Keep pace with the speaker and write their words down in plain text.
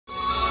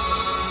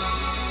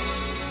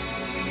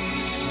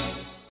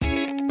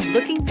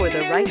Looking for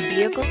the right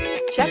vehicle?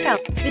 Check out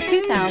the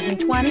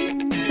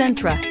 2020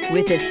 Sentra.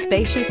 With its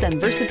spacious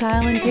and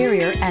versatile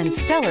interior and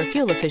stellar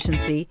fuel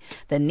efficiency,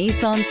 the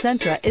Nissan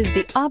Sentra is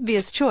the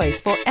obvious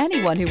choice for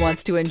anyone who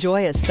wants to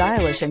enjoy a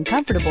stylish and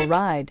comfortable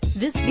ride.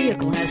 This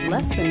vehicle has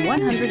less than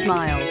 100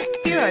 miles.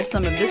 Here are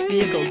some of this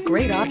vehicle's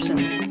great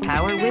options: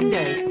 power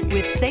windows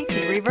with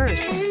safety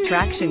reverse,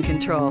 traction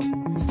control,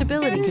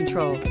 stability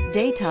control,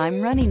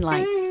 daytime running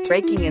lights,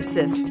 braking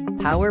assist,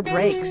 power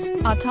brakes,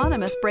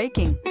 autonomous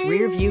braking,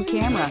 rear view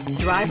camera,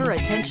 driver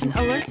attention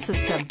alert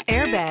system,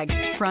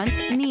 airbags, front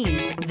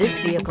knee. This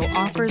vehicle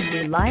offers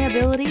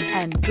reliability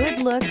and good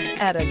looks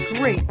at a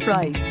great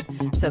price.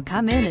 So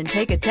come in and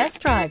take a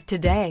test drive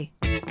today.